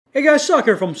Hey guys,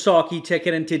 Soccer from SAKITECH,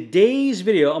 and in today's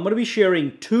video I'm going to be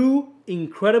sharing two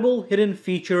incredible hidden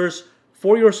features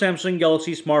for your Samsung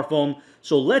Galaxy smartphone.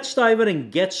 So let's dive in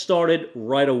and get started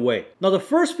right away. Now the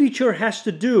first feature has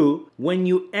to do when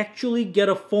you actually get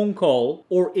a phone call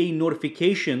or a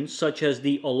notification such as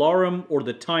the alarm or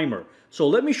the timer. So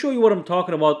let me show you what I'm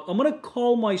talking about. I'm going to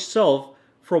call myself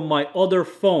from my other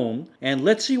phone and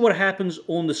let's see what happens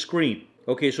on the screen.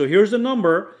 Okay, so here's the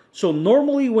number. So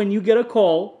normally when you get a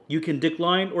call, you can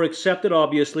decline or accept it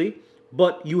obviously,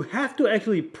 but you have to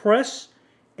actually press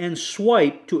and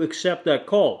swipe to accept that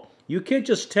call. You can't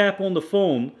just tap on the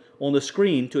phone on the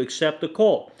screen to accept the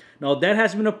call. Now that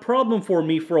has been a problem for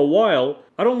me for a while.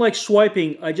 I don't like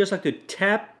swiping, I just like to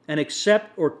tap and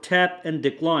accept or tap and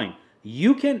decline.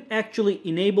 You can actually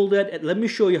enable that, and let me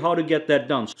show you how to get that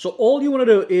done. So all you want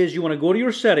to do is you want to go to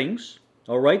your settings.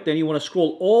 Alright, then you want to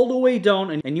scroll all the way down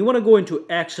and you want to go into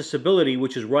accessibility,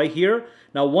 which is right here.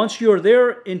 Now once you're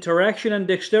there, interaction and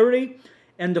dexterity,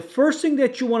 and the first thing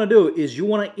that you want to do is you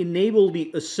want to enable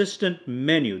the assistant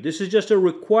menu. This is just a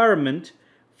requirement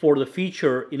for the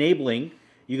feature enabling.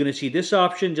 You're going to see this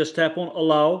option, just tap on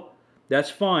allow,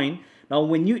 that's fine. Now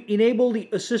when you enable the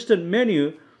assistant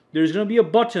menu, there's going to be a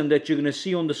button that you're going to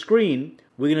see on the screen.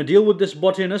 We're going to deal with this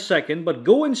button in a second, but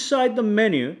go inside the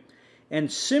menu and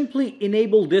simply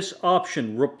enable this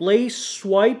option, replace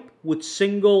swipe with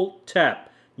single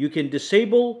tap. You can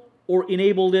disable or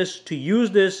enable this. To use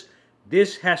this,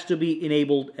 this has to be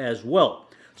enabled as well.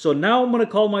 So now I'm going to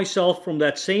call myself from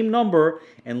that same number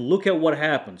and look at what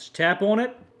happens. Tap on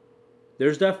it.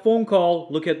 There's that phone call.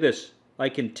 Look at this. I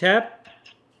can tap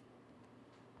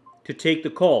to take the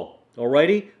call.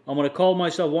 Alrighty, I'm going to call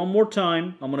myself one more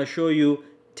time. I'm going to show you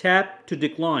tap to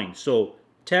decline. So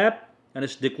tap and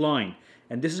it's declined.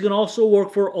 And this is going to also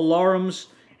work for alarms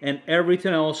and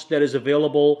everything else that is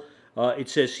available. It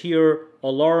says here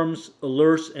alarms,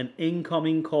 alerts, and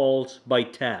incoming calls by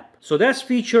tap. So that's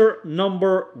feature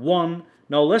number one.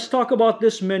 Now let's talk about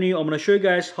this menu. I'm going to show you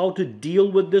guys how to deal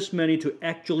with this menu to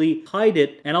actually hide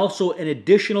it and also an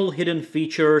additional hidden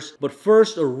features. But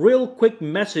first, a real quick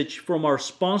message from our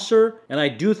sponsor, and I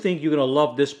do think you're going to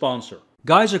love this sponsor.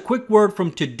 Guys, a quick word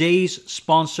from today's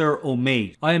sponsor,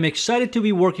 Omaze. I am excited to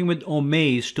be working with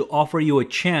Omaze to offer you a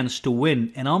chance to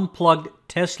win an unplugged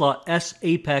Tesla S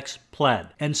Apex Plaid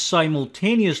and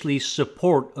simultaneously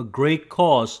support a great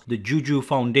cause, the Juju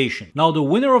Foundation. Now, the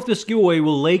winner of this giveaway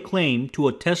will lay claim to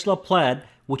a Tesla Plaid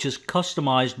which is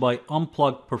customized by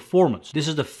Unplugged Performance. This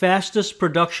is the fastest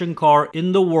production car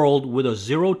in the world with a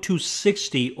 0 to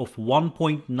 60 of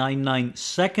 1.99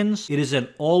 seconds. It is an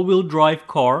all-wheel drive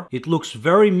car. It looks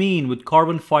very mean with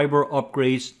carbon fiber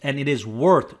upgrades, and it is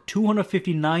worth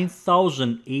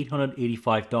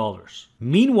 $259,885.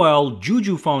 Meanwhile,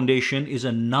 Juju Foundation is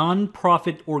a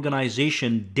non-profit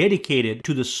organization dedicated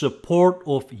to the support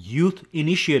of youth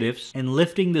initiatives and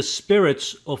lifting the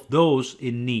spirits of those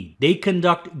in need. They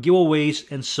conduct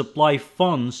giveaways and supply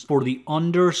funds for the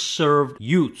underserved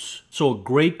youths. So a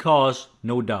great cause,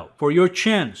 no doubt. For your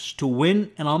chance to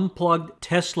win an unplugged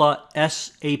Tesla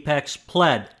S Apex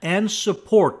Plaid and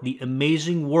support the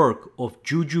amazing work of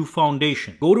Juju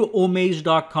Foundation, go to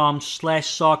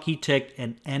omaze.com/SAKITECH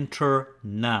and enter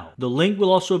now. The link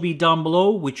will also be down below,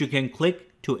 which you can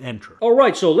click to enter.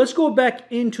 Alright, so let's go back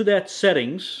into that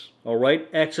settings, alright,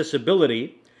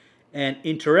 accessibility and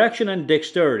interaction and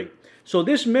dexterity. So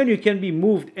this menu can be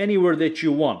moved anywhere that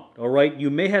you want, alright? You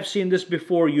may have seen this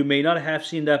before, you may not have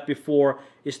seen that before.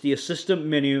 It's the assistant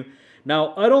menu.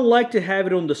 Now, I don't like to have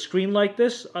it on the screen like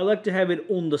this. I like to have it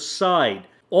on the side.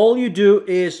 All you do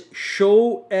is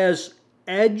show as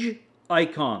edge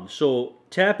icon. So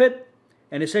tap it,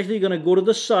 and it's actually going to go to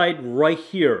the side right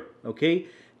here, okay?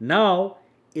 Now,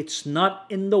 it's not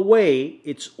in the way,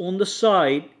 it's on the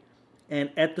side.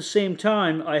 And at the same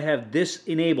time, I have this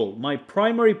enabled. My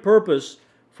primary purpose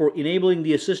for enabling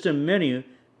the assistant menu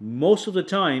most of the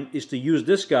time is to use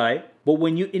this guy. But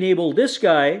when you enable this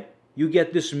guy, you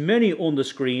get this menu on the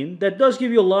screen. That does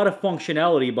give you a lot of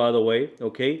functionality, by the way,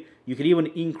 okay? You can even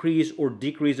increase or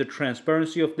decrease the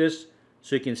transparency of this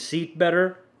so you can see it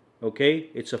better, okay?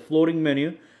 It's a floating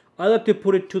menu. I like to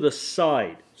put it to the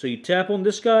side. So you tap on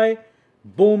this guy,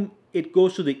 boom, it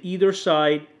goes to the either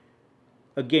side.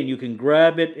 Again, you can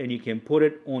grab it and you can put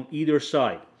it on either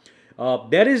side.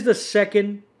 That is the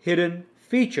second hidden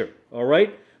feature, all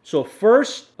right? So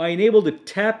first, I enable the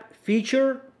tap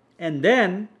feature, and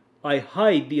then I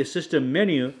hide the assistant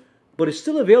menu, but it's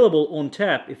still available on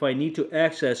tap if I need to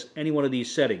access any one of these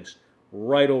settings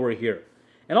right over here.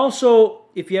 And also,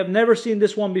 if you have never seen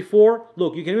this one before,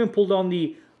 look, you can even pull down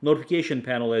the notification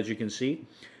panel, as you can see.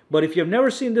 But if you've never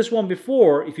seen this one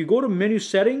before, if you go to menu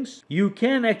settings, you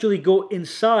can actually go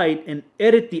inside and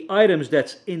edit the items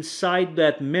that's inside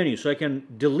that menu. So I can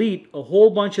delete a whole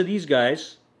bunch of these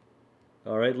guys.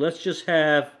 All right, let's just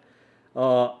have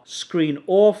screen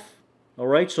off. All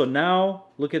right, so now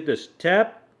look at this.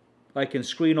 Tap, I can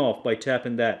screen off by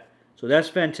tapping that. So that's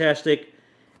fantastic.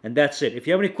 And that's it. If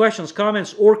you have any questions,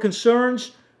 comments, or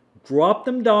concerns, drop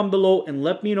them down below and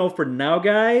let me know. For now,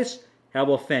 guys, have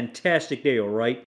a fantastic day, all right?